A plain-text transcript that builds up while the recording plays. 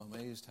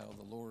amazed how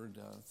the Lord,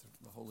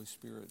 the Holy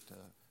Spirit,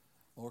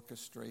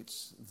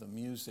 orchestrates the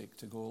music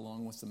to go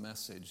along with the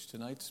message.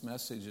 Tonight's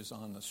message is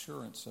on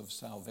assurance of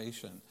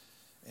salvation,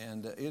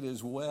 and it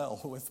is well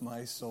with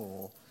my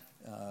soul.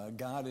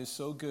 God is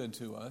so good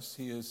to us.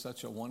 He is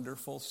such a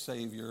wonderful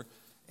Savior.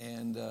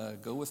 And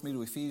go with me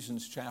to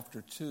Ephesians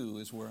chapter 2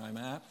 is where I'm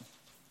at.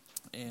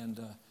 And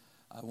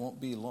I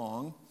won't be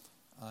long.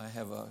 I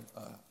have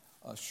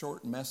a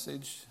short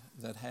message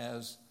that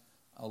has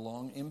a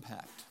long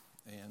impact.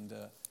 And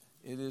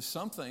it is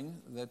something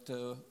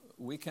that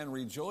we can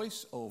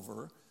rejoice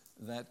over,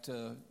 that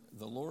the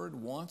Lord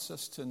wants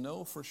us to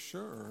know for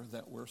sure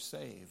that we're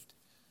saved.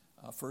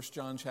 1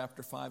 John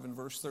chapter 5 and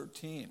verse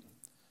 13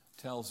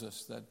 tells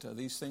us that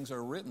these things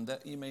are written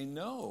that you may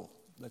know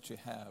that you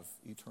have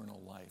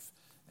eternal life,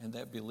 and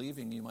that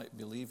believing you might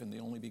believe in the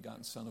only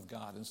begotten Son of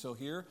God. And so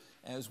here,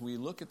 as we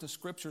look at the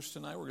scriptures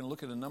tonight, we're going to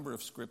look at a number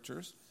of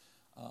scriptures,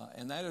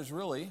 and that is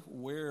really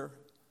where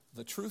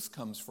the truth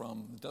comes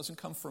from. It doesn't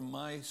come from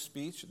my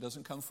speech. It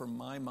doesn't come from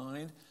my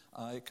mind.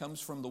 It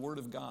comes from the Word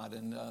of God,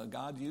 and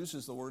God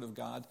uses the Word of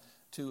God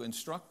to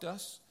instruct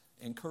us,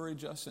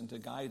 encourage us, and to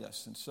guide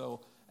us. And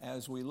so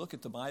as we look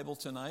at the Bible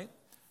tonight,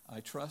 I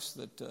trust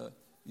that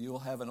you'll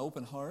have an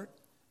open heart.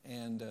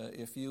 And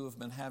if you have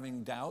been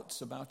having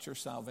doubts about your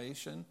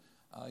salvation,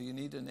 you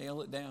need to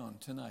nail it down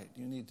tonight.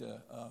 You need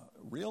to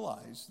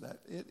realize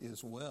that it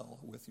is well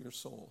with your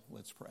soul.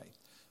 Let's pray.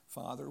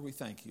 Father, we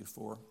thank you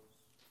for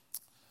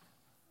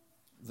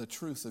the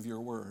truth of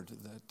your word,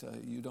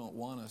 that you don't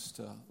want us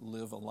to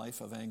live a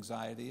life of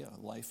anxiety,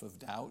 a life of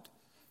doubt,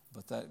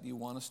 but that you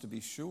want us to be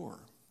sure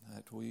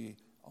that we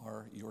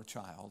are your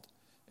child.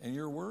 And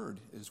your word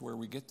is where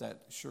we get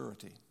that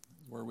surety,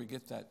 where we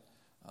get that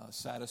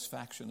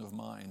satisfaction of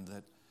mind,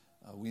 that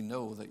we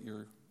know that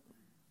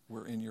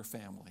we're in your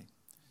family.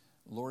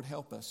 Lord,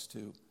 help us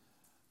to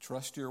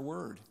trust your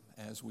word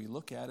as we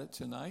look at it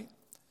tonight.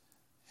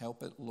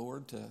 Help it,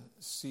 Lord, to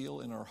seal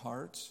in our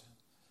hearts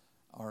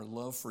our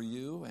love for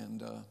you,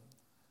 and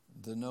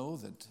to know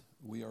that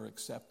we are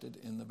accepted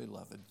in the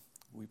beloved.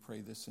 We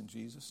pray this in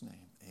Jesus'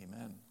 name.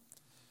 Amen.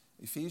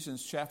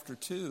 Ephesians chapter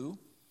 2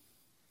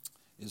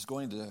 is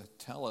going to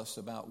tell us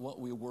about what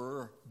we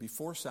were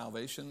before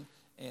salvation,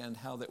 and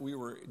how that we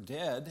were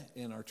dead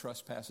in our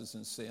trespasses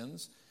and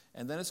sins.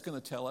 And then it's going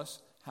to tell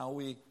us how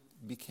we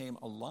became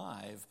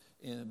alive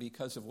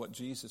because of what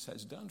Jesus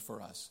has done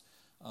for us.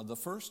 The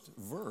first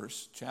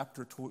verse,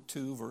 chapter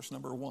 2, verse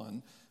number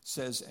 1,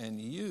 says,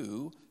 "And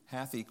you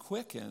hath he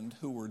quickened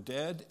who were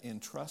dead in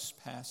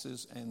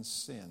trespasses and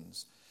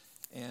sins."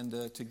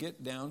 And to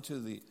get down to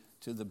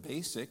the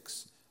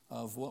basics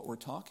of what we're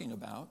talking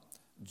about,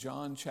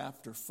 John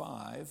chapter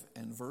 5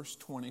 and verse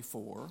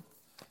 24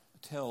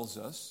 tells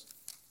us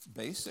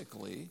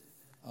basically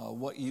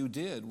what you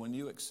did when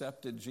you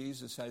accepted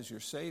Jesus as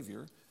your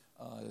Savior.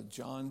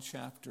 John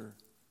chapter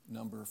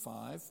number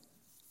 5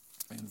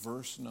 and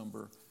verse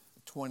number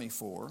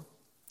 24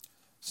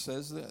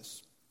 says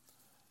this.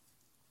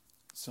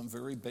 Some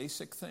very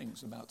basic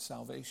things about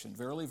salvation.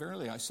 "Verily,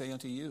 verily, I say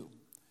unto you,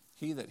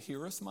 he that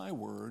heareth my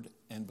word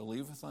and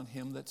believeth on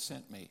him that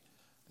sent me."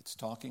 It's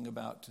talking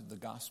about the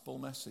gospel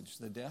message,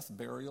 the death,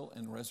 burial,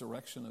 and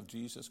resurrection of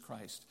Jesus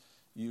Christ.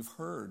 You've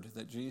heard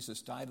that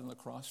Jesus died on the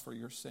cross for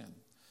your sin.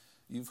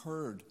 You've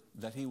heard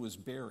that he was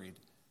buried,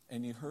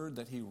 and you heard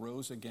that he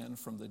rose again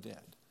from the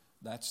dead.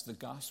 That's the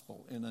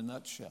gospel in a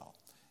nutshell.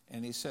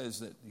 And he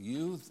says that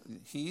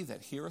he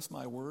that heareth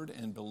my word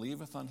and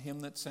believeth on him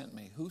that sent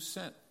me. Who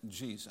sent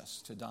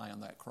Jesus to die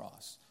on that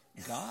cross?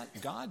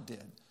 God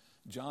did.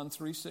 John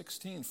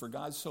 3:16, "For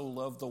God so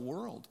loved the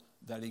world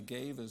that he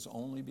gave his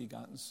only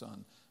begotten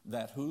Son,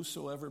 that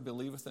whosoever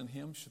believeth in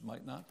him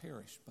might not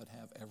perish, but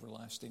have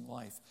everlasting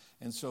life."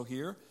 And so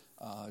here,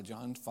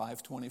 John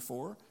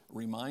 5:24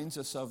 reminds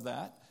us of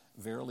that.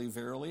 "Verily,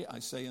 verily, I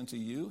say unto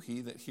you,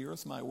 he that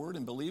heareth my word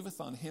and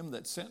believeth on him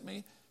that sent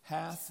me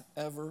hath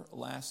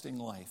everlasting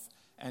life,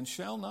 and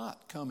shall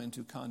not come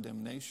into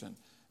condemnation,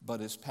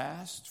 but is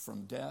passed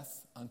from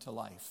death unto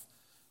life."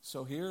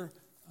 So here,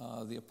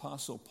 the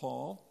Apostle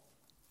Paul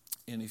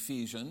in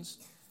Ephesians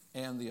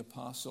and the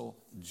Apostle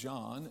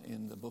John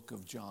in the book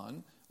of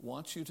John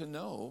wants you to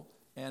know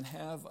and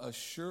have a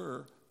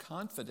sure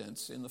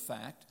confidence in the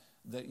fact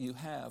that you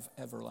have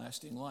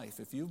everlasting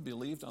life. If you've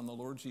believed on the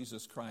Lord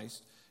Jesus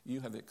Christ, you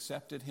have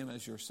accepted him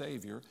as your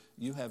Savior,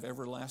 you have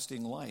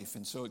everlasting life.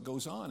 And so it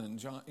goes on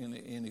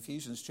in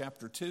Ephesians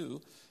chapter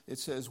 2, it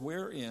says,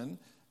 "Wherein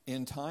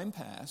in time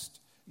past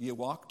ye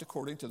walked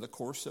according to the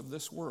course of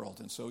this world."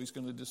 And so he's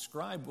going to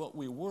describe what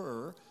we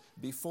were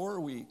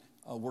before we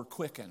were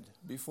quickened,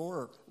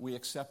 before we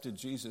accepted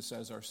Jesus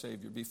as our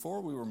Savior,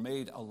 before we were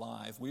made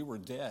alive. We were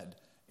dead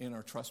in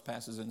our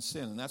trespasses and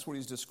sin. And that's what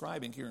he's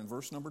describing here in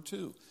verse number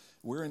 2.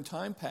 "Where in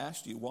time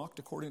past you walked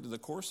according to the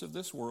course of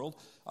this world,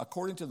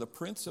 according to the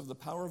prince of the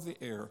power of the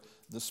air,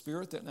 the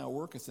spirit that now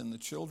worketh in the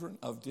children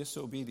of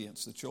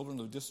disobedience." The children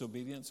of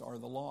disobedience are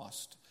the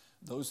lost,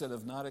 those that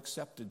have not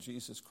accepted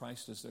Jesus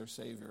Christ as their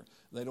Savior.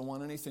 They don't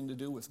want anything to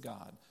do with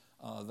God.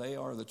 They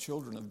are the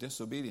children of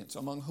disobedience,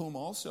 among whom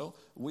also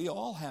we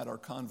all had our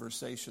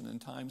conversation in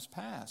times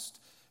past,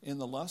 in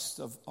the lust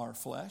of our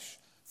flesh,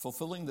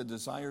 fulfilling the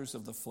desires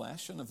of the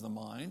flesh and of the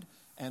mind,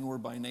 and were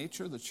by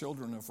nature the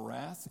children of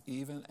wrath,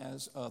 even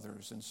as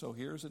others. And so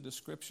here's a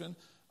description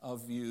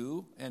of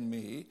you and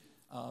me.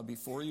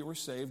 Before you were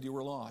saved, you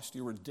were lost.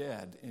 You were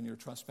dead in your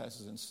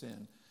trespasses and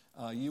sin.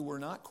 You were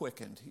not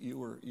quickened. You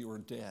were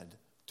dead,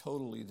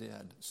 totally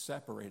dead,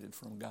 separated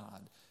from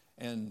God.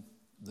 And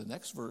the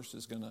next verse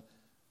is going to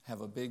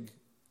have a big,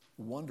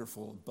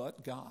 wonderful,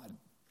 but God.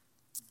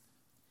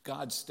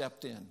 God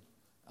stepped in.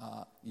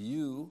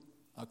 You,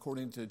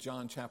 according to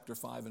John chapter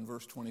 5 and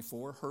verse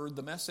 24, heard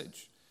the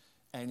message,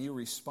 and you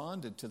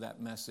responded to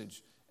that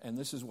message. And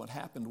this is what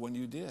happened when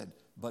you did.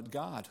 But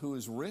God, who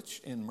is rich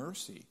in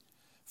mercy,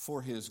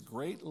 for his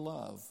great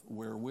love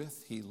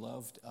wherewith he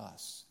loved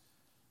us.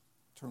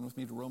 Turn with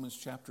me to Romans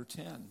chapter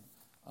 10,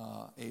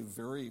 a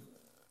very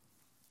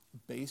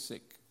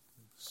basic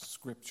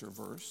scripture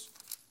verse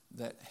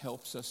that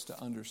helps us to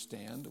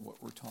understand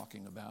what we're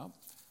talking about,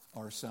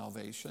 our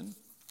salvation.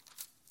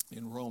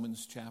 In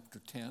Romans chapter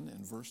 10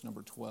 and verse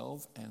number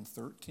 12 and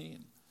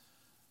 13.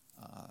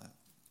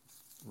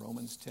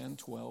 Romans 10,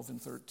 12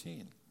 and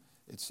 13.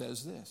 It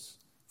says this,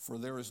 "For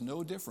there is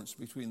no difference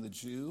between the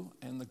Jew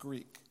and the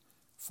Greek,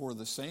 for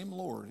the same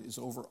Lord is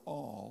over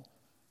all,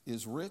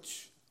 is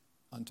rich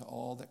unto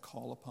all that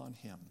call upon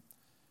him."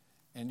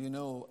 And you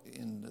know,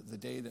 in the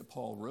day that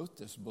Paul wrote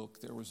this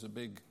book, there was a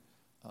big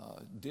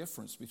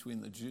difference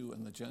between the Jew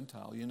and the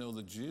Gentile. You know,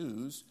 the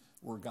Jews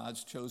were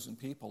God's chosen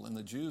people, and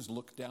the Jews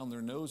looked down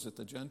their nose at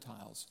the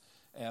Gentiles.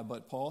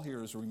 But Paul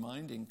here is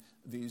reminding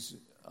these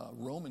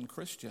Roman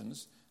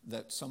Christians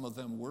that some of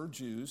them were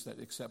Jews that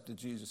accepted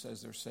Jesus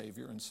as their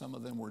Savior, and some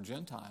of them were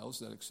Gentiles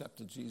that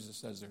accepted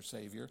Jesus as their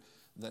Savior,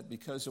 that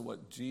because of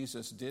what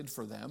Jesus did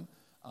for them,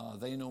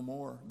 they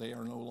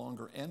are no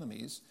longer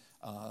enemies.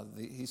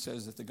 He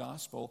says that the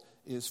gospel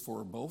is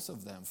for both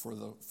of them, for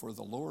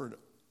the Lord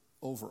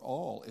over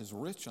all is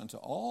rich unto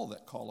all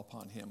that call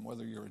upon him,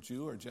 whether you're a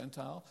Jew or a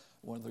Gentile,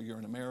 whether you're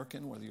an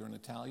American, whether you're an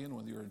Italian,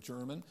 whether you're a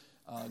German.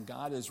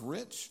 God is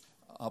rich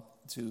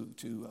up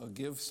to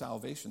give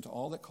salvation to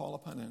all that call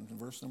upon him. And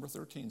verse number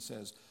 13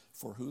 says,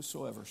 "For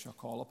whosoever shall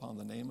call upon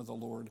the name of the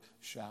Lord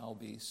shall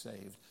be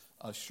saved."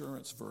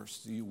 Assurance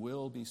verse. You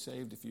will be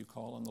saved if you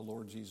call on the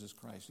Lord Jesus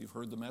Christ. You've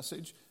heard the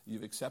message,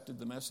 you've accepted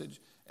the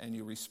message, and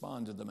you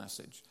respond to the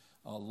message.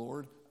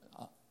 Lord,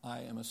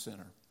 I am a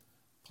sinner.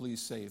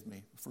 Please save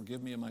me.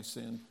 Forgive me of my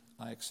sin.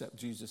 I accept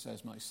Jesus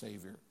as my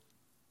Savior.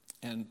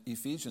 And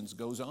Ephesians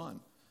goes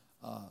on.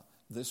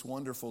 This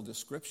wonderful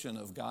description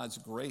of God's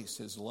grace,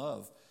 his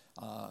love.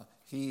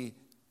 He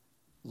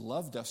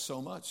loved us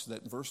so much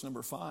that verse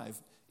number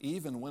 5,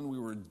 "Even when we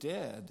were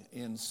dead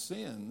in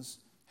sins,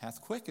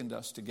 hath quickened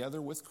us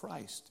together with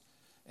Christ."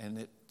 And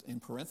it, in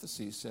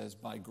parentheses, says,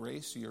 "By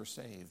grace you're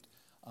saved."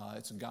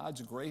 It's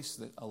God's grace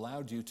that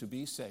allowed you to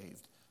be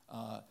saved.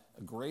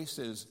 Grace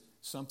is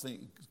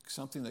something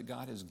that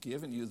God has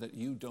given you that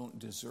you don't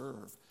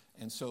deserve.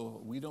 And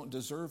so we don't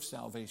deserve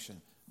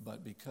salvation,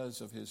 but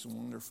because of his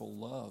wonderful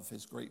love,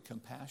 his great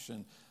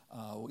compassion,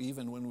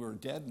 even when we were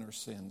dead in our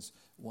sins,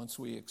 once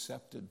we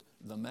accepted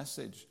the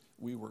message,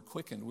 we were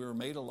quickened, we were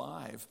made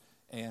alive,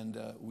 and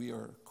we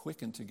are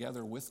quickened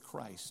together with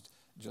Christ,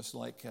 just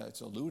like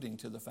it's alluding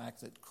to the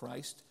fact that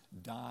Christ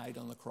died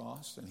on the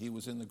cross and he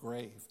was in the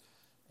grave.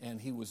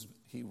 And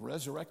he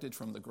resurrected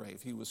from the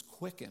grave. He was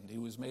quickened. He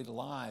was made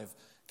alive,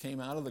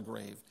 came out of the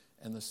grave.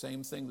 And the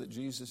same thing that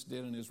Jesus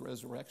did in his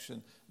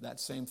resurrection, that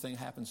same thing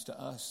happens to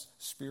us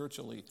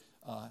spiritually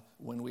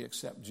when we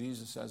accept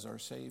Jesus as our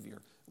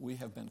Savior. We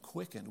have been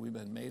quickened. We've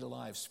been made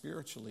alive,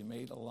 spiritually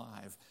made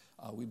alive.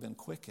 We've been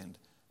quickened.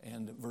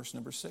 And verse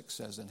number 6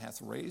 says, "And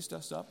hath raised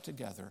us up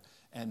together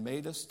and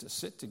made us to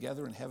sit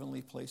together in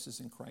heavenly places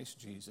in Christ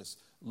Jesus,"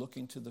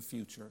 looking to the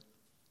future,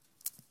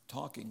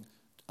 talking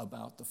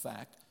about the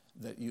fact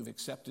that you've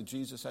accepted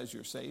Jesus as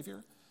your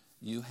Savior.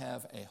 You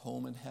have a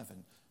home in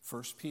heaven.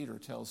 1 Peter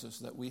tells us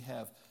that we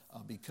have,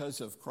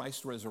 because of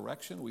Christ's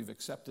resurrection, we've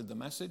accepted the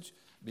message.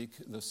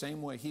 The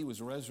same way he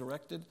was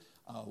resurrected,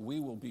 we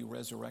will be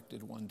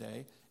resurrected one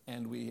day,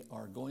 and we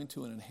are going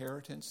to an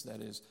inheritance that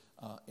is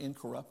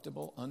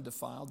incorruptible,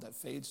 undefiled, that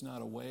fades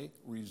not away,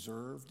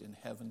 reserved in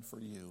heaven for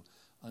you.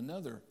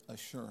 Another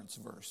assurance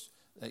verse,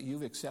 that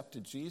you've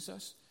accepted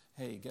Jesus.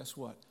 Hey, guess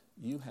what?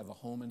 You have a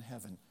home in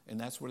heaven. And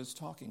that's what it's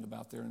talking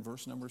about there in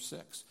verse number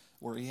 6,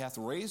 where he hath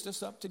raised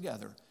us up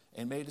together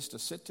and made us to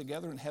sit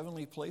together in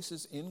heavenly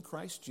places in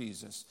Christ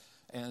Jesus.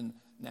 And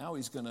now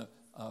he's going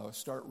to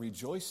start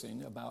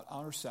rejoicing about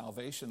our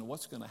salvation,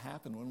 what's going to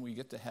happen when we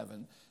get to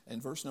heaven.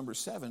 And verse number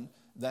 7,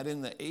 "That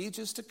in the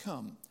ages to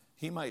come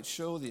he might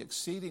show the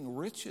exceeding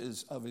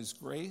riches of his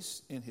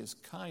grace in his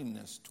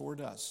kindness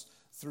toward us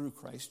through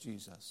Christ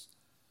Jesus."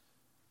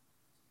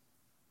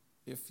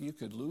 If you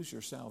could lose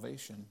your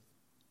salvation,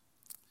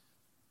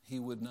 he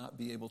would not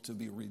be able to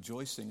be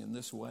rejoicing in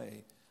this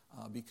way,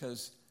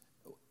 because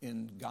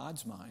in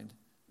God's mind,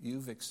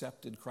 you've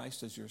accepted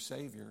Christ as your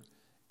Savior,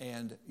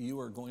 and you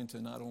are going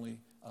to not only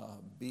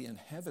be in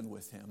heaven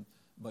with him,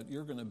 but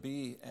you're going to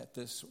be at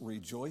this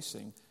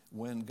rejoicing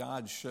when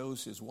God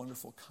shows his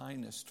wonderful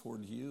kindness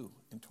toward you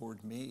and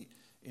toward me,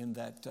 in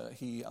that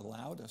he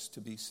allowed us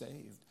to be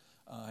saved.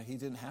 He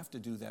didn't have to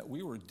do that.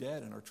 We were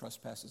dead in our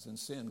trespasses and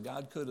sin.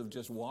 God could have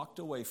just walked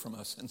away from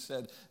us and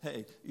said,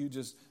 hey,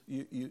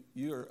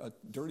 you're a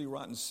dirty,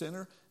 rotten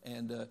sinner,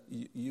 and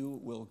you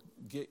will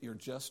get your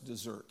just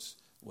desserts.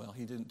 Well,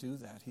 he didn't do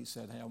that. He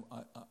said, hey,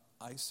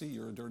 I see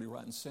you're a dirty,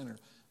 rotten sinner,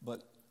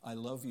 but I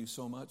love you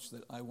so much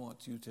that I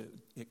want you to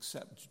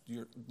accept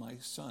my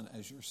son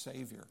as your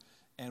Savior.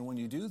 And when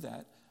you do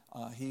that,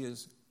 he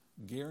is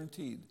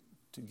guaranteed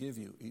to give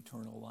you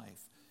eternal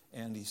life.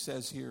 And he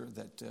says here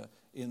that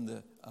in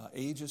the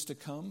ages to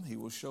come, he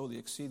will show the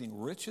exceeding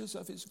riches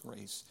of his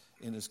grace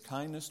in his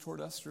kindness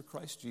toward us through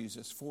Christ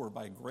Jesus. For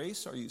by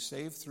grace are you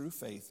saved through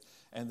faith,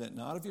 and that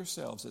not of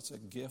yourselves, it's a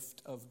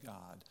gift of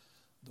God.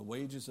 The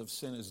wages of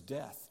sin is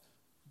death,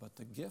 but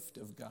the gift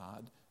of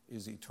God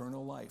is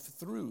eternal life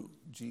through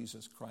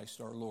Jesus Christ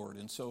our Lord.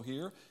 And so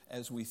here,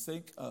 as we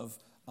think of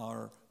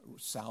our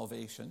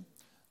salvation,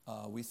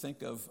 we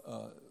think of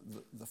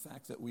the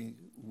fact that we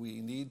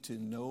need to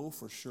know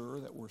for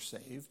sure that we're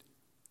saved.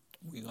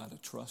 We got to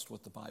trust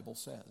what the Bible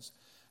says.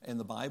 And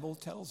the Bible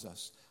tells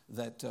us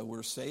that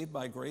we're saved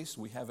by grace.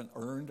 We haven't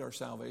earned our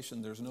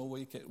salvation. There's no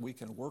way we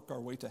can work our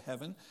way to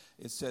heaven.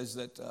 It says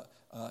that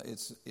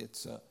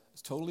it's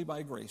totally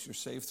by grace. You're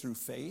saved through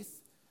faith,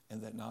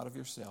 and that not of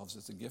yourselves.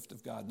 It's a gift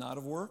of God, not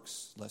of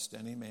works, lest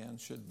any man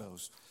should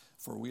boast.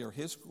 For we are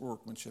his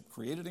workmanship,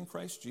 created in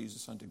Christ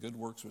Jesus unto good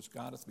works, which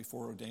God hath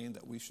before ordained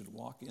that we should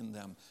walk in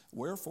them.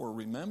 Wherefore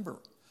remember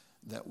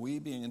that we,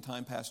 being in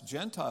time past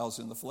Gentiles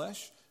in the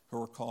flesh,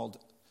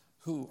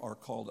 who are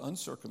called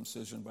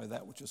uncircumcision by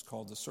that which is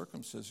called the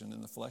circumcision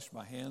in the flesh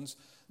by hands,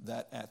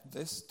 that at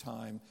this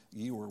time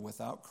ye were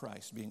without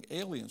Christ, being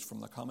aliens from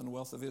the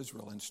commonwealth of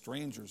Israel and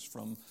strangers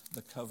from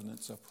the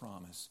covenants of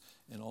promise.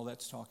 And all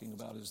that's talking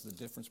about is the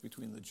difference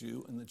between the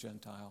Jew and the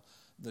Gentile.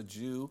 The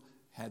Jew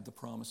had the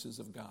promises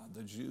of God.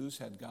 The Jews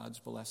had God's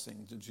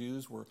blessing. The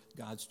Jews were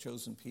God's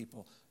chosen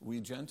people. We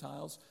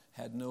Gentiles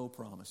had no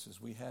promises.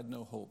 We had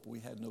no hope. We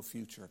had no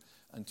future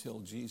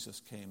until Jesus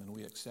came and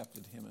we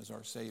accepted him as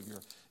our Savior.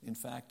 In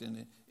fact,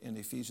 in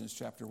Ephesians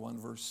chapter 1,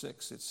 verse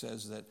 6, it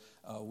says that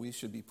we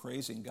should be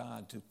praising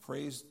God, to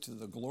praise to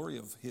the glory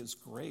of his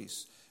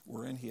grace,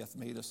 wherein he hath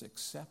made us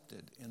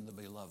accepted in the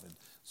beloved.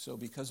 So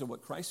because of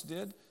what Christ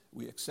did,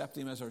 we accept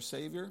him as our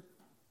Savior.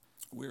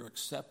 We're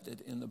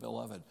accepted in the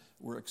beloved.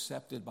 We're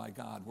accepted by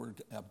God. We're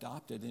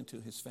adopted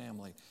into his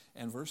family.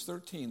 And verse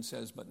 13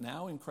 says, but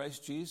now in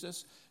Christ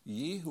Jesus,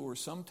 ye who were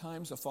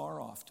sometimes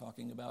afar off,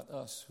 talking about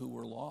us who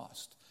were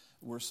lost,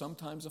 were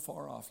sometimes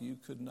afar off, you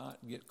could not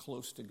get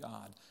close to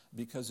God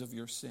because of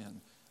your sin,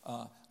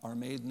 are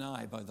made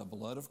nigh by the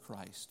blood of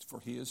Christ,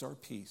 for he is our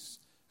peace,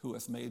 who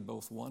hath made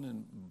both one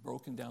and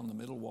broken down the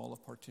middle wall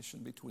of partition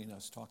between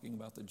us, talking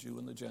about the Jew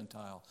and the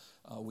Gentile.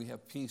 We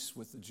have peace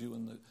with the Jew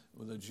and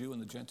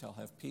the Gentile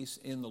have peace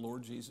in the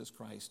Lord Jesus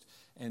Christ.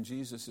 And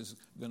Jesus is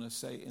going to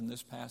say in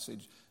this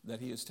passage that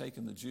he has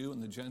taken the Jew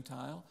and the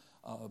Gentile.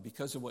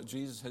 Because of what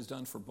Jesus has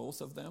done for both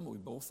of them, we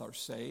both are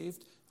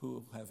saved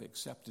who have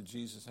accepted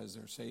Jesus as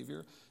their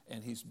Savior,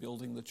 and he's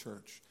building the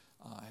church.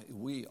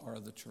 We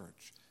are the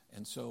church.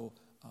 And so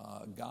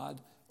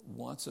God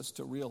wants us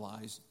to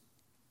realize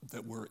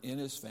that we're in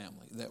his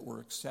family, that we're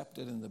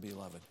accepted in the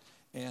beloved.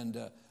 And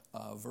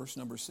verse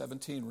number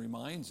 17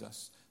 reminds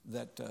us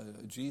that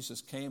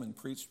Jesus came and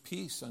preached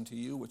peace unto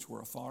you which were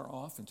afar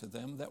off, and to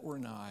them that were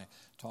nigh,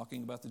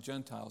 talking about the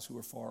Gentiles who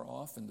were far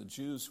off and the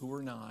Jews who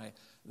were nigh,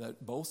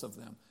 that both of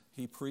them,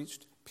 he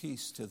preached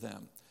peace to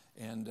them.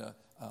 And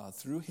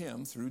through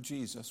him, through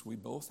Jesus, we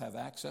both have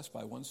access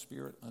by one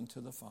Spirit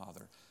unto the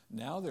Father.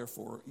 Now,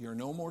 therefore, you're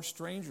no more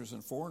strangers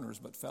and foreigners,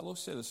 but fellow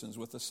citizens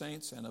with the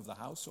saints and of the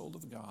household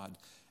of God,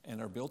 and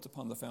are built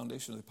upon the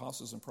foundation of the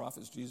apostles and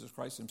prophets, Jesus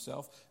Christ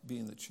himself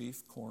being the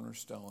chief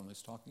cornerstone.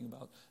 It's talking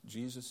about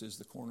Jesus is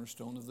the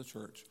cornerstone of the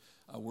church.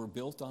 We're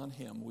built on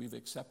him. We've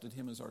accepted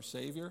him as our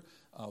Savior.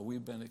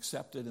 We've been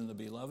accepted in the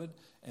beloved,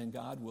 and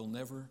God will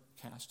never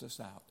cast us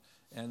out.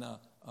 And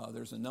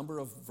there's a number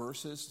of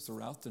verses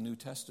throughout the New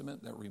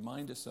Testament that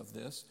remind us of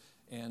this,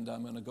 and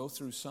I'm going to go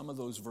through some of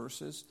those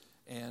verses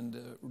and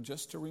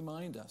just to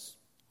remind us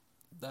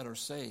that are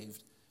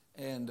saved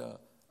and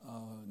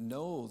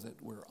know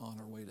that we're on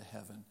our way to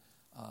heaven,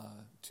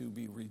 to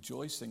be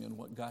rejoicing in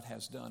what God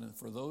has done. And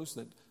for those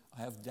that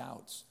have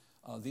doubts,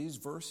 these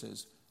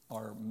verses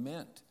are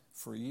meant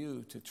for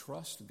you to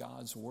trust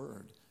God's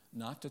word,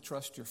 not to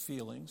trust your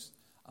feelings,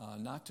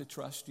 not to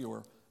trust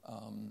your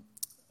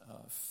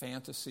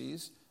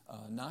fantasies,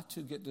 not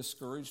to get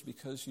discouraged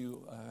because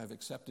you have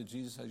accepted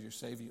Jesus as your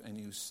Savior and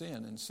you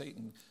sin, and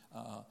Satan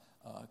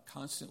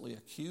constantly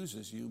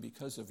accuses you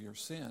because of your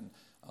sin.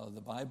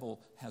 The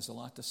Bible has a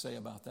lot to say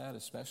about that,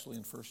 especially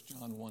in 1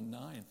 John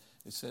 1:9.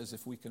 It says,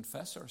 if we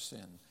confess our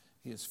sin,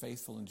 He is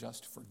faithful and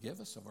just to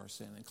forgive us of our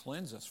sin and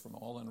cleanse us from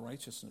all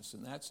unrighteousness.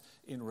 And that's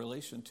in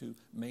relation to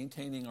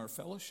maintaining our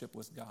fellowship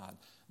with God,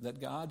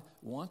 that God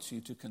wants you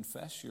to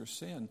confess your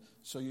sin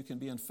so you can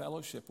be in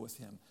fellowship with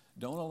him.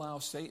 Don't allow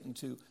Satan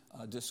to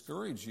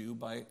discourage you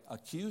by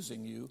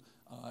accusing you.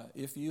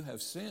 If you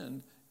have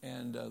sinned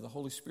and the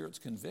Holy Spirit's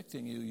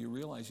convicting you, you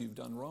realize you've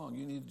done wrong,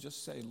 you need to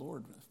just say,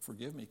 Lord,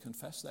 forgive me,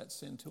 confess that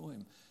sin to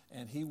him,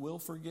 and he will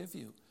forgive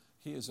you.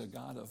 He is a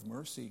God of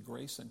mercy,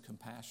 grace, and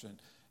compassion.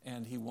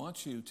 And he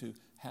wants you to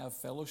have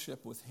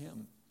fellowship with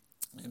him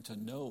and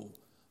to know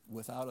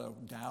without a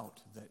doubt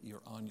that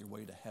you're on your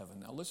way to heaven.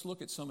 Now let's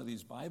look at some of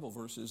these Bible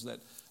verses that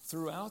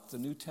throughout the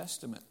New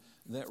Testament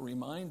that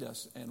remind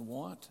us and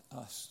want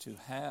us to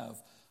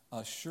have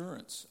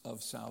assurance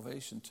of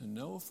salvation, to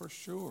know for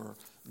sure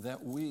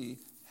that we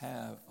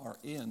are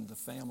in the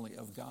family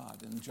of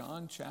God. In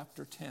John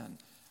chapter 10,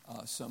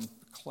 some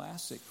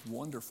classic,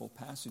 wonderful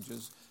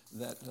passages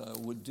that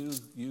would do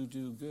you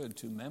good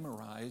to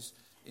memorize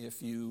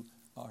if you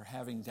are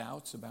having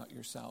doubts about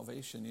your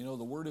salvation. You know,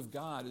 the Word of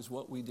God is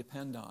what we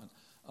depend on.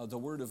 The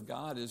Word of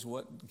God is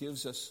what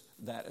gives us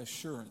that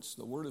assurance.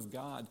 The Word of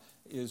God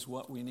is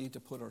what we need to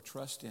put our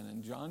trust in.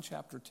 And John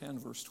chapter 10,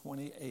 verse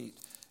 28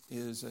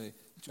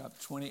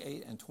 chapter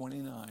 28 and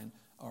 29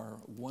 are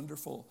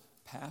wonderful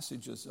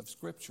passages of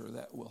Scripture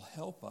that will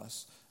help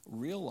us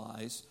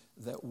realize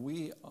that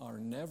we are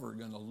never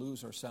going to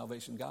lose our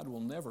salvation. God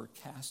will never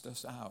cast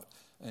us out.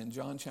 In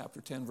John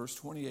chapter 10, verse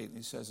 28,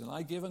 he says, "And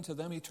I give unto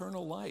them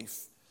eternal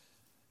life,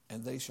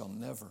 and they shall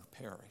never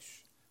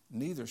perish.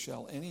 Neither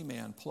shall any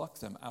man pluck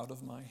them out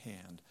of my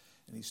hand."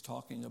 And he's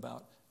talking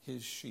about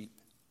his sheep.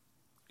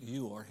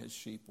 You are his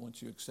sheep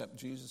once you accept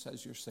Jesus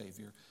as your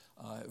Savior.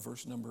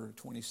 Verse number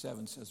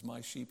 27 says,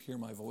 "My sheep hear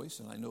my voice,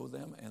 and I know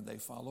them, and they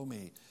follow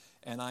me.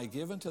 And I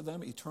give unto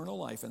them eternal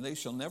life, and they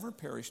shall never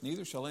perish,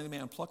 neither shall any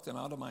man pluck them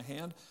out of my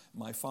hand.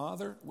 My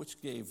Father,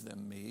 which gave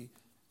them me,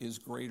 is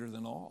greater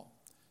than all.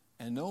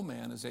 And no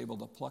man is able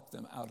to pluck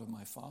them out of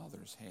my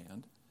Father's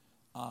hand.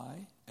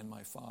 I and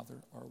my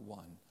Father are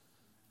one."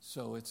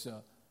 So it's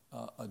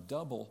a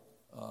double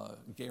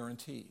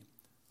guarantee.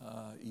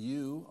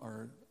 You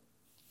are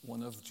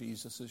one of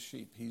Jesus'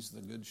 sheep. He's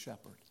the good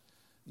shepherd.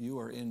 You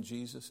are in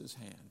Jesus'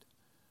 hand.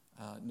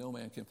 No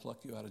man can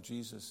pluck you out of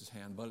Jesus'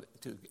 hand.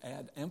 But to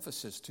add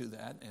emphasis to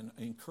that and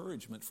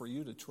encouragement for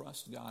you to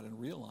trust God and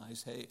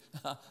realize, hey,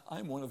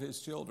 I'm one of his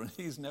children.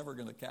 He's never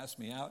going to cast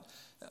me out.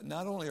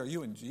 Not only are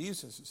you in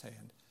Jesus'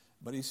 hand,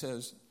 but he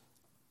says,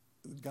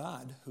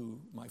 God,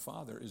 who my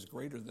Father is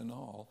greater than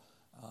all,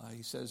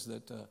 he says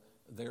that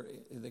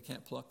they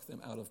can't pluck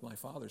them out of my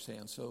Father's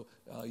hand. So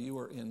you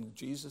are in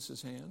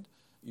Jesus' hand.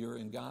 You're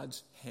in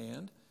God's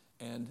hand.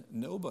 And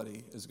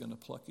nobody is going to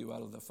pluck you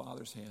out of the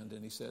Father's hand.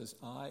 And he says,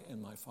 I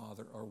and my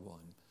Father are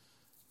one.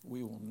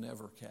 We will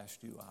never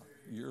cast you out.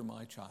 You're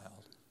my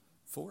child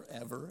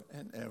forever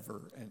and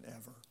ever and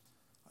ever.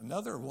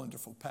 Another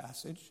wonderful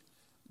passage,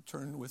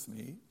 turn with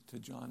me to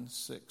John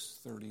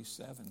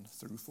 6:37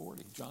 through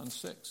 40. John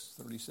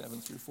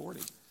 6:37 through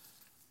 40.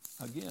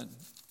 Again,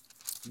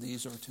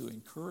 these are to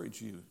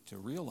encourage you to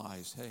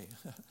realize, hey,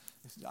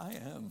 I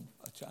am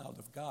a child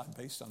of God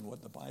based on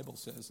what the Bible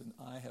says, and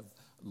I have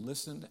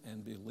listened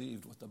and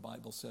believed what the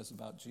Bible says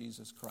about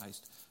Jesus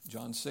Christ.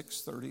 John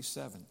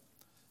 6:37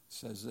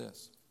 says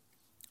this,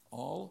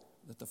 "All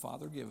that the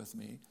Father giveth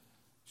me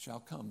shall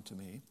come to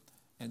me,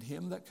 and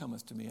him that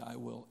cometh to me I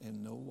will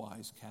in no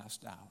wise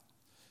cast out.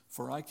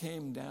 For I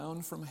came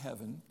down from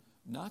heaven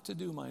not to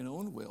do mine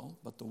own will,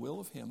 but the will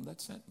of him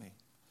that sent me.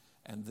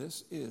 And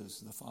this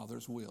is the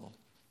Father's will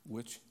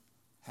which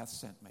hath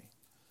sent me,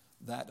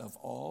 that of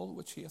all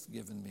which he hath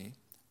given me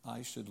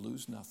I should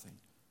lose nothing,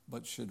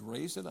 but should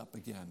raise it up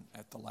again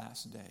at the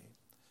last day.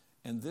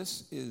 And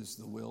this is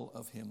the will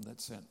of him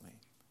that sent me,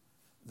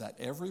 that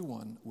every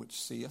one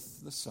which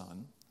seeth the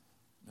Son,"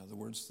 in other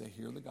words, they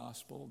hear the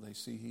gospel, they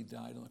see he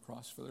died on the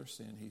cross for their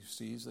sin, he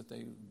sees that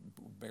they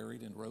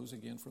buried and rose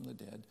again from the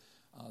dead,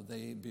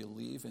 they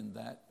believe in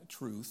that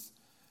truth,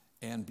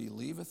 and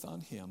believeth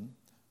on him,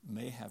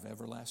 may have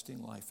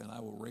everlasting life, and I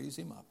will raise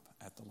him up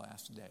at the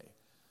last day.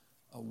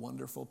 A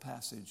wonderful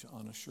passage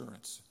on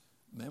assurance.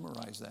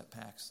 Memorize that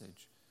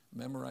passage.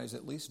 Memorize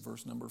at least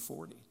verse number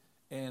 40.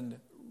 And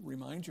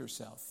remind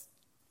yourself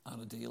on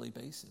a daily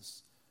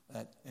basis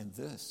that, and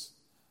this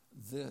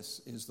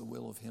is the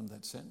will of him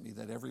that sent me,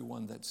 that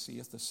everyone that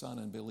seeth the Son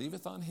and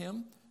believeth on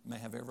him may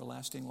have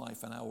everlasting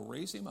life, and I will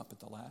raise him up at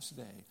the last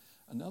day.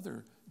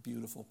 Another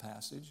beautiful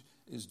passage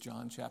is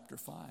John chapter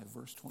 5,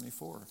 verse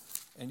 24.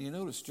 And you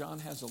notice John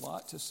has a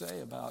lot to say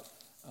about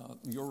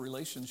your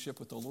relationship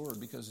with the Lord,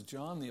 because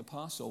John the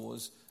apostle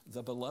was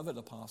the beloved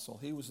apostle.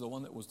 He was the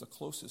one that was the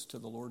closest to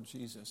the Lord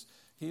Jesus.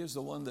 He is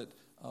the one that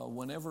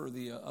whenever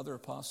the other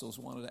apostles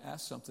wanted to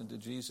ask something to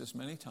Jesus,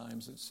 many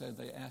times it said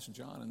they asked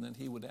John, and then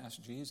he would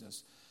ask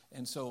Jesus.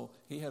 And so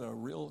he had a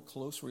real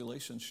close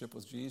relationship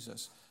with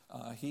Jesus.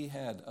 He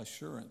had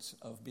assurance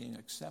of being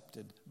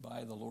accepted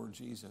by the Lord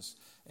Jesus.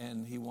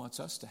 And he wants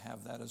us to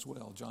have that as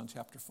well. John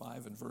chapter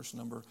 5 and verse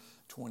number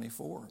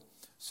 24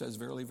 says,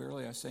 Verily,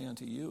 verily, I say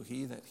unto you,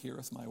 he that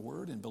heareth my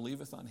word and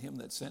believeth on him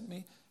that sent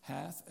me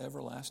hath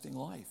everlasting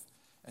life,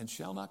 and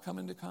shall not come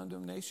into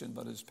condemnation,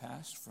 but is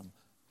passed from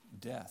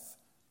death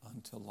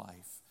unto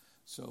life.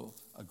 So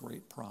a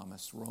great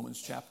promise.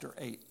 Romans chapter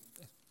 8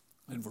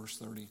 and verse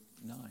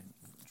 39.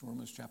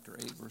 Romans chapter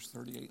 8, verse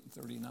 38 and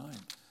 39.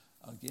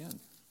 Again,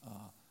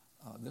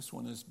 this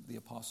one is the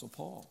Apostle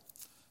Paul,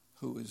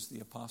 who is the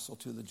apostle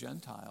to the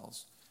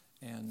Gentiles.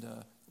 And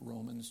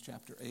Romans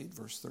chapter 8,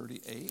 verse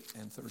 38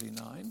 and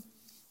 39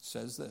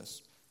 says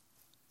this,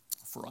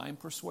 For I am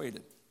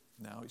persuaded.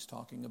 Now he's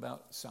talking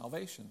about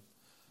salvation.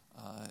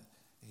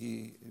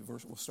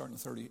 We'll start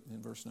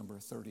in verse number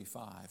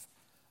 35.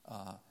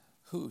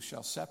 Who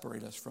shall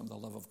separate us from the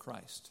love of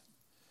Christ?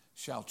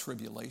 Shall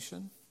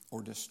tribulation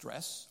or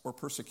distress or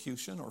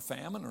persecution or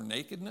famine or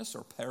nakedness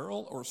or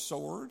peril or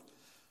sword?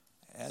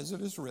 As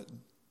it is written,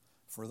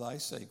 For thy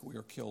sake we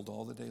are killed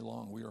all the day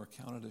long. We are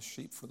accounted as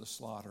sheep for the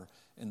slaughter.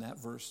 And that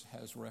verse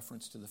has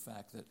reference to the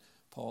fact that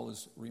Paul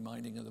is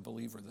reminding of the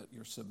believer that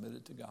you're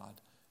submitted to God.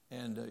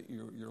 And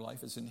your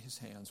life is in his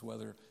hands.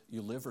 Whether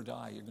you live or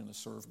die, you're going to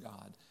serve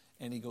God.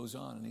 And he goes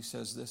on and he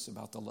says this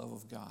about the love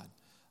of God.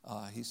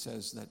 He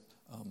says that,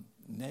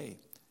 Nay,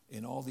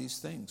 in all these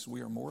things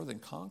we are more than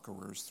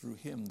conquerors through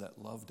him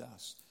that loved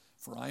us.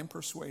 For I am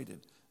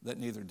persuaded that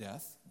neither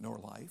death, nor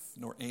life,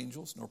 nor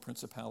angels, nor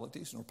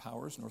principalities, nor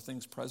powers, nor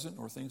things present,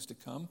 nor things to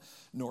come,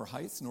 nor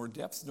height, nor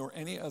depth, nor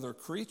any other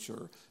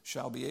creature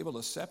shall be able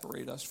to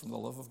separate us from the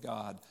love of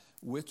God,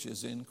 which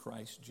is in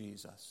Christ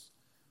Jesus.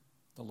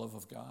 The love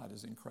of God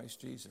is in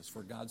Christ Jesus.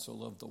 For God so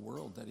loved the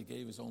world that he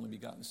gave his only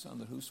begotten Son,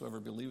 that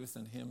whosoever believeth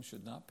in him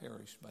should not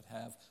perish, but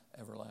have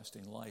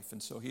everlasting life.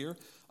 And so here,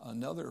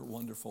 another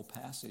wonderful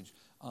passage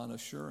on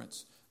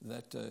assurance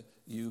that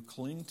you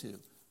cling to,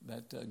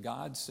 that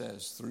God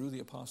says through the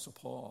Apostle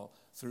Paul,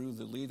 through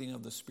the leading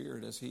of the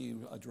Spirit as he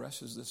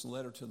addresses this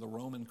letter to the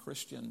Roman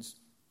Christians,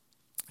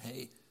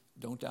 hey,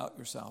 don't doubt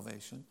your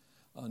salvation.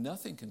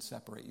 Nothing can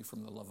separate you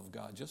from the love of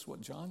God. Just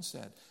what John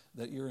said,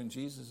 that you're in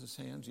Jesus'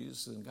 hand,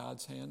 Jesus is in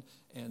God's hand,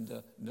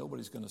 and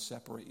nobody's going to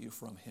separate you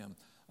from him.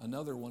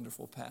 Another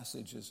wonderful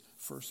passage is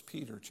 1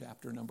 Peter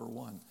chapter number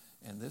 1.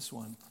 And this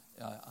one,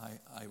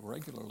 I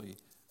regularly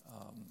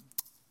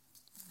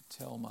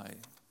tell my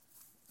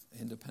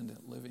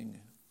independent living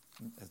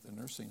at the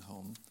nursing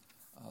home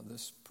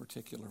this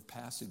particular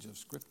passage of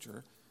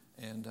Scripture.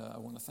 And I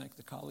want to thank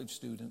the college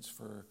students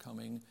for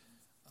coming.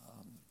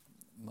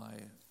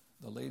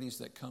 The ladies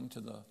that come to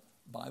the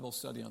Bible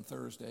study on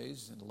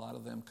Thursdays, and a lot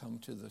of them come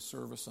to the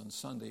service on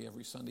Sunday.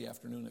 Every Sunday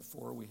afternoon at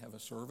 4 we have a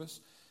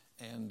service.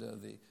 And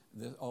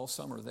all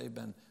summer they've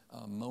been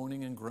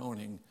moaning and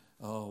groaning,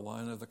 oh,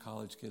 when are the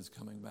college kids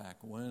coming back?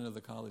 When are the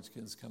college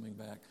kids coming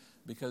back?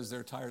 Because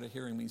they're tired of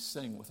hearing me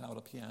sing without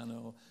a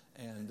piano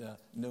and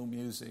no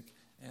music.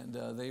 And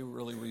they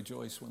really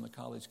rejoice when the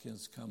college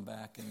kids come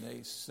back and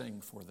they sing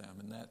for them.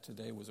 And that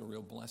today was a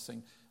real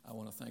blessing. I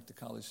want to thank the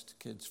college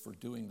kids for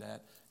doing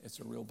that.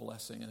 It's a real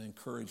blessing and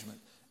encouragement.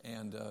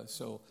 And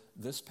so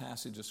this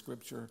passage of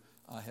Scripture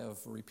I have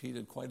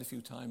repeated quite a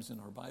few times in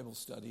our Bible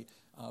study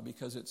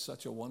because it's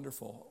such a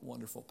wonderful,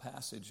 wonderful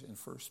passage in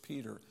 1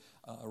 Peter,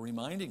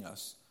 reminding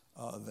us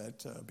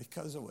that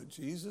because of what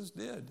Jesus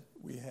did,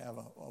 we have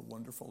a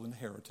wonderful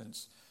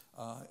inheritance.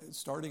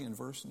 Starting in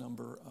verse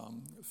number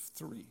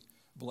 3.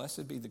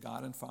 Blessed be the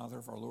God and Father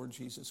of our Lord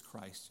Jesus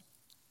Christ.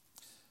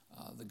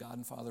 The God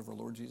and Father of our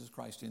Lord Jesus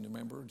Christ. And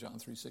remember, John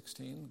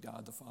 3:16,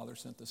 God the Father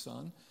sent the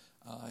Son.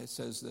 It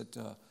says that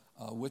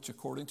which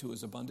according to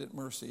his abundant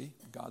mercy,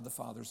 God the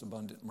Father's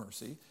abundant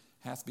mercy,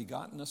 hath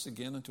begotten us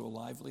again unto a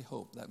lively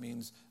hope. That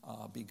means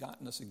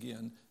begotten us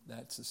again.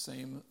 That's the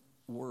same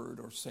word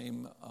or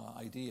same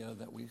idea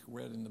that we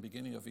read in the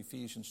beginning of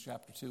Ephesians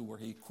chapter 2, where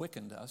he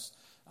quickened us.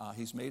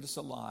 He's made us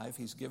alive.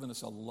 He's given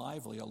us a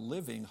lively, a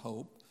living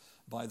hope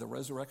by the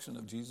resurrection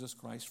of Jesus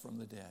Christ from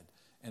the dead.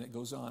 And it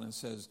goes on and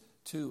says,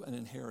 to an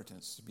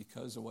inheritance.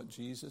 Because of what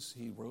Jesus,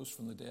 he rose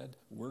from the dead,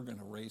 we're going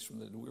to raise from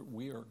the dead.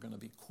 We are going to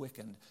be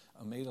quickened,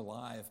 made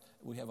alive.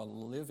 We have a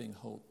living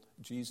hope,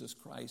 Jesus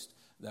Christ,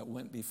 that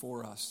went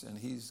before us. And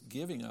he's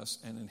giving us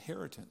an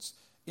inheritance,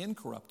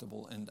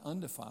 incorruptible and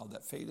undefiled,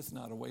 that fadeth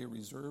not away,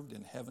 reserved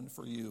in heaven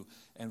for you.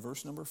 And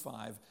verse number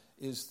 5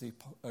 is the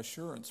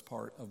assurance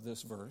part of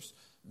this verse,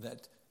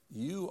 that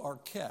you are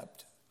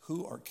kept.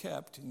 Who are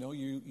kept? No,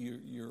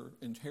 your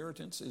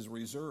inheritance is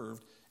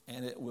reserved,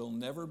 and it will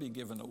never be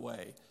given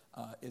away.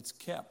 It's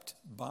kept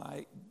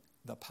by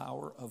the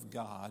power of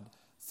God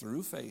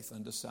through faith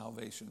unto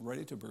salvation,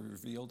 ready to be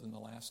revealed in the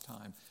last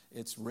time.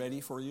 It's ready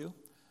for you.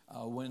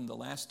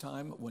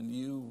 When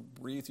you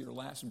breathe your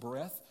last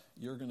breath,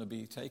 you're going to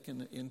be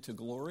taken into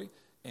glory,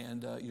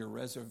 and your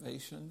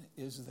reservation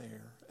is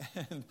there.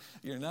 And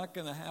you're not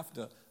going to have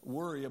to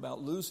worry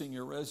about losing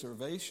your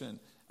reservation.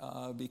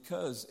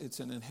 because it's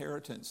an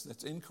inheritance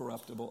that's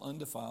incorruptible,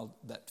 undefiled,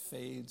 that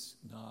fades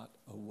not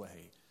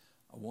away.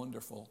 A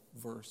wonderful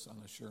verse on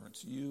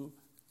assurance. You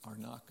are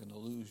not going to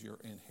lose your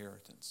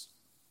inheritance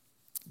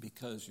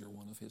because you're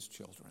one of his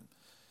children.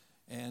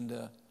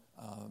 And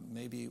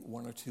maybe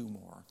one or two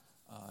more,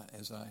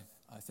 as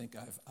I think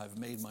I've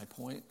made my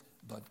point,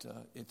 but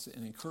it's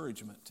an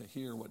encouragement to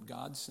hear what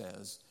God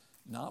says,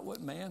 not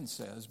what man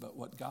says, but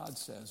what God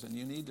says. And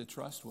you need to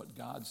trust what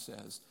God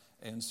says.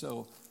 And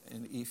so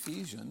in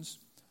Ephesians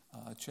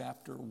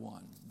chapter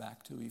 1,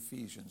 back to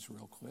Ephesians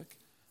real quick.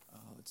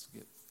 Let's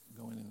get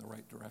going in the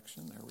right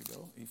direction. There we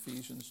go.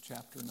 Ephesians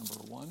chapter number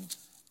 1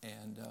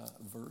 and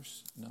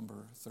verse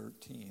number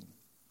 13.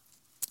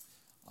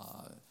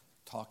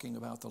 Talking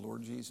about the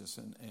Lord Jesus.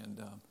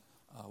 And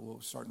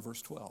we'll start in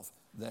verse 12.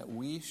 That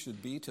we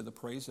should be to the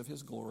praise of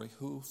his glory,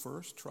 who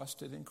first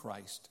trusted in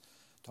Christ.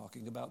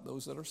 Talking about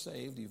those that are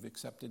saved. You've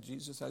accepted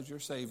Jesus as your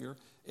Savior,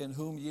 in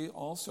whom ye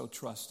also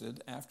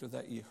trusted, after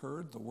that ye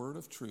heard the word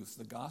of truth,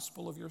 the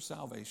gospel of your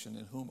salvation,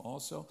 in whom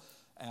also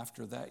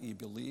after that ye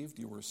believed,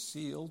 you were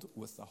sealed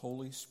with the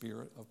Holy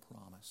Spirit of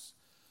promise.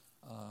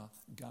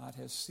 God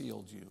has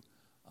sealed you.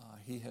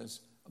 He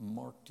has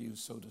marked you,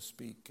 so to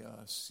speak,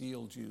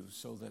 sealed you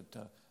so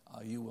that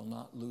you will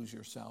not lose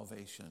your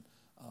salvation.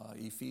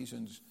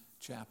 Ephesians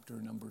chapter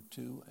number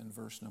 2 and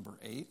verse number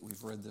 8.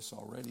 We've read this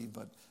already,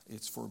 but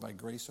it's for by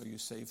grace are you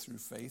saved through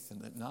faith,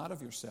 and that not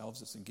of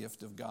yourselves, it's a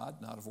gift of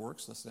God, not of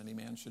works, lest any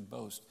man should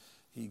boast.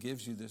 He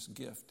gives you this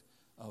gift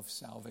of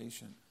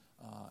salvation,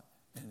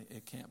 and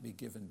it can't be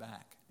given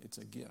back. It's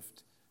a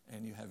gift,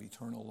 and you have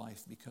eternal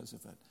life because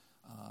of it.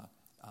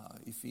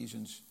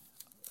 Ephesians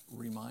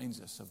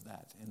reminds us of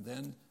that. And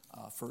then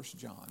 1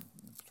 John.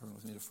 Turn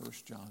with me to 1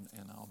 John,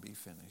 and I'll be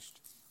finished.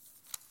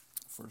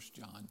 1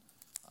 John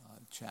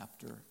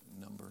chapter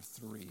number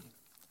 3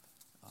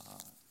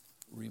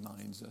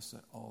 reminds us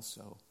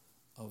also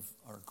of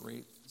our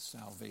great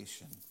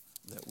salvation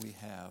that we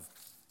have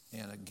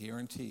and a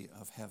guarantee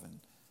of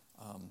heaven.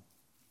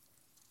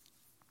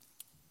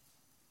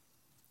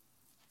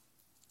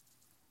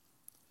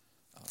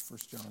 1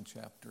 John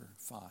chapter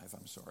 5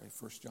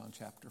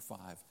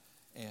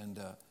 and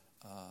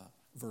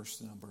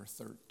verse number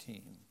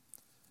 13.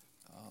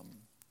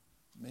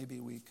 Maybe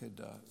we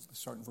could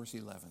start in verse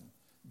 11.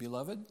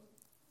 Beloved,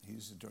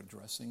 he's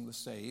addressing the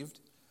saved,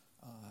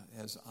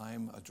 as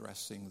I'm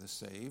addressing the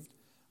saved.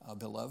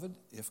 Beloved,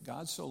 if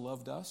God so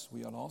loved us,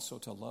 we ought also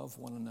to love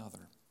one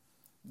another.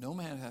 No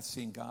man hath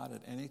seen God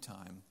at any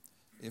time.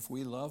 If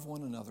we love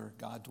one another,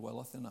 God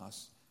dwelleth in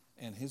us,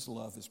 and his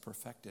love is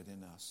perfected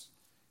in us.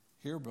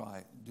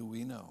 Hereby do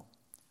we know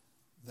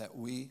that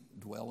we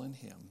dwell in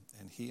him,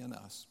 and he in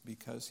us,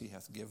 because he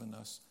hath given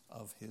us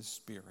of his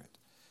Spirit.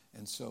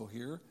 And so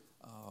here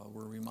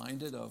we're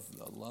reminded of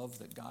the love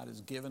that God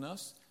has given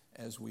us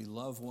as we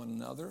love one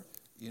another.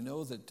 You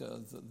know that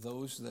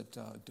those that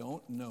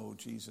don't know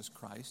Jesus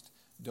Christ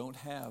don't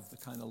have the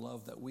kind of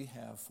love that we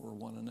have for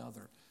one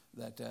another.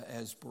 That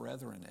as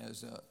brethren,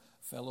 as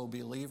fellow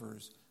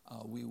believers,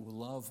 we will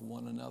love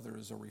one another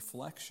as a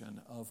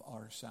reflection of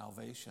our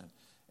salvation.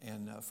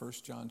 And 1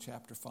 John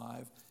chapter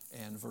 5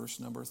 and verse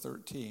number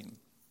 13,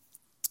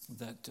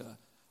 that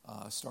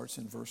starts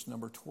in verse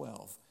number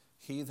 12.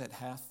 He that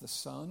hath the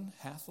Son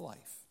hath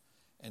life,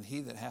 and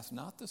he that hath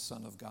not the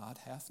Son of God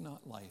hath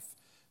not life.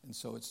 And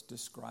so it's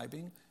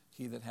describing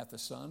he that hath the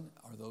Son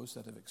are those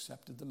that have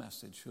accepted the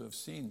message, who have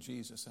seen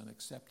Jesus and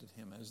accepted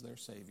him as their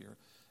Savior,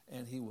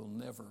 and he will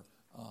never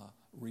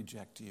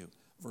reject you.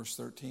 Verse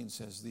 13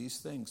 says, These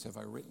things have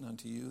I written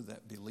unto you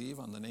that believe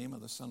on the name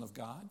of the Son of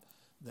God,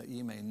 that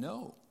ye may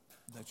know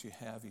that ye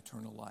have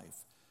eternal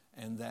life,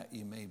 and that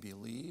ye may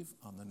believe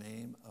on the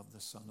name of the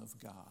Son of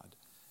God.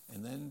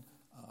 And then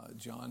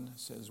John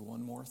says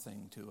one more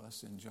thing to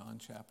us in John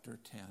chapter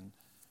 10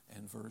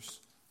 and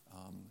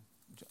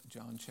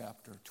John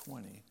chapter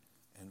 20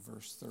 and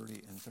verse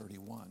 30 and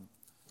 31.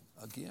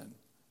 Again,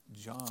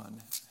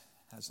 John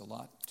has a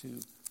lot to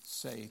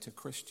say to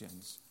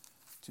Christians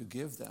to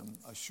give them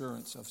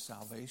assurance of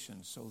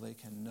salvation so they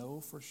can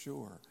know for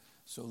sure,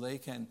 so they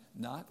can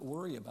not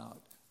worry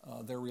about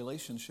their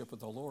relationship with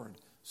the Lord,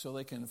 so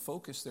they can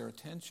focus their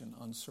attention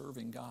on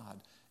serving God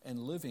and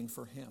living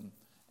for him.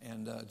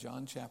 And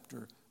John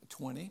chapter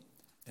 20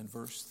 and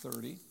verse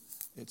 30,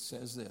 it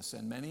says this,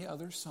 And many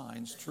other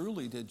signs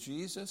truly did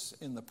Jesus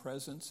in the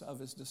presence of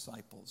his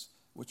disciples,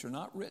 which are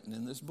not written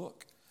in this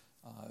book.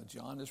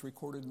 John has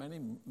recorded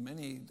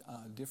many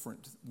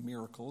different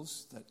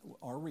miracles that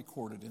are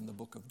recorded in the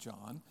book of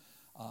John.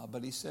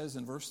 But he says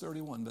in verse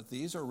 31, But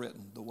these are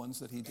written, the ones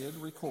that he did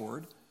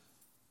record,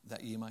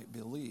 that ye might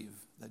believe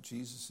that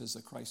Jesus is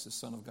the Christ, the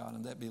Son of God,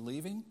 and that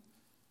believing,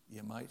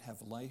 ye might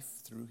have life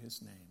through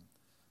his name.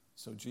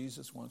 So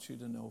Jesus wants you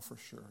to know for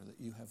sure that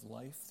you have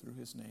life through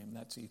his name.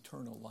 That's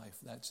eternal life.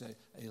 That's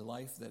a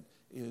life that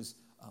is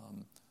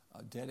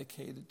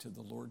dedicated to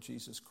the Lord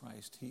Jesus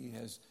Christ. He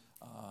has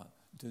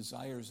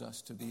desires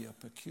us to be a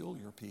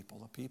peculiar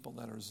people, a people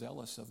that are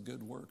zealous of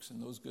good works,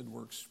 and those good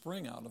works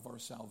spring out of our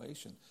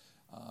salvation.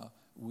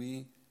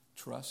 We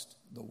trust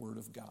the Word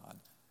of God.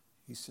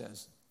 he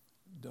says,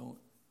 don't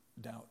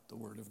doubt the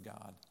word of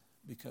God,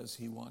 because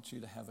he wants you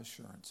to have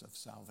assurance of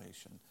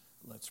salvation.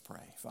 Let's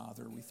pray.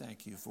 Father, we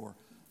thank you for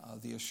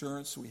the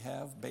assurance we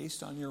have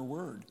based on your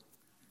word,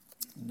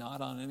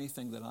 not on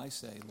anything that I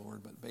say,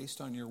 Lord, but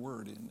based on your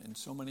word in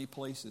so many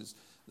places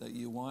that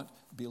you want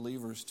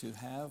believers to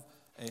have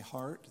a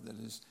heart that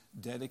is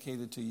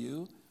dedicated to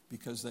you,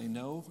 because they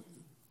know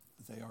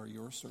they are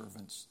your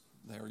servants,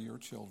 they are your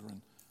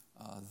children,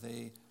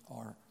 they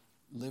are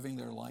living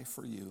their life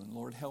for you. And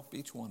Lord, help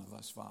each one of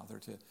us, Father,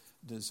 to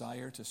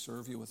desire to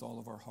serve you with all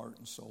of our heart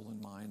and soul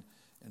and mind.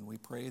 And we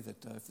pray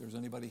that if there's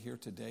anybody here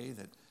today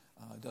that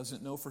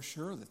doesn't know for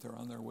sure that they're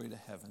on their way to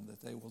heaven,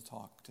 that they will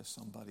talk to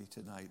somebody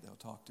tonight. They'll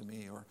talk to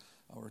me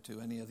or to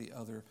any of the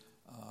other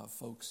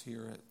folks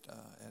here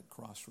at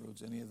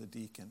Crossroads, any of the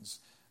deacons,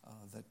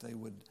 that they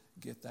would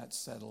get that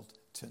settled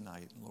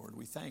tonight. Lord,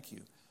 we thank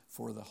you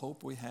for the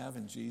hope we have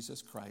in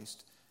Jesus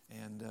Christ,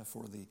 and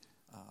for the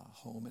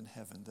home in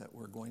heaven that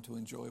we're going to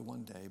enjoy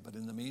one day. But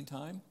in the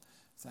meantime,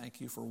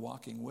 thank you for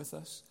walking with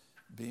us,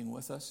 being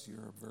with us.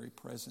 You're a very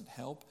present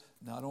help,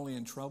 not only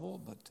in trouble,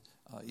 but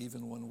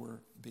even when we're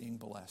being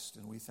blessed.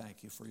 And we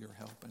thank you for your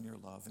help and your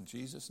love. In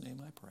Jesus'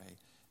 name I pray,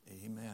 amen.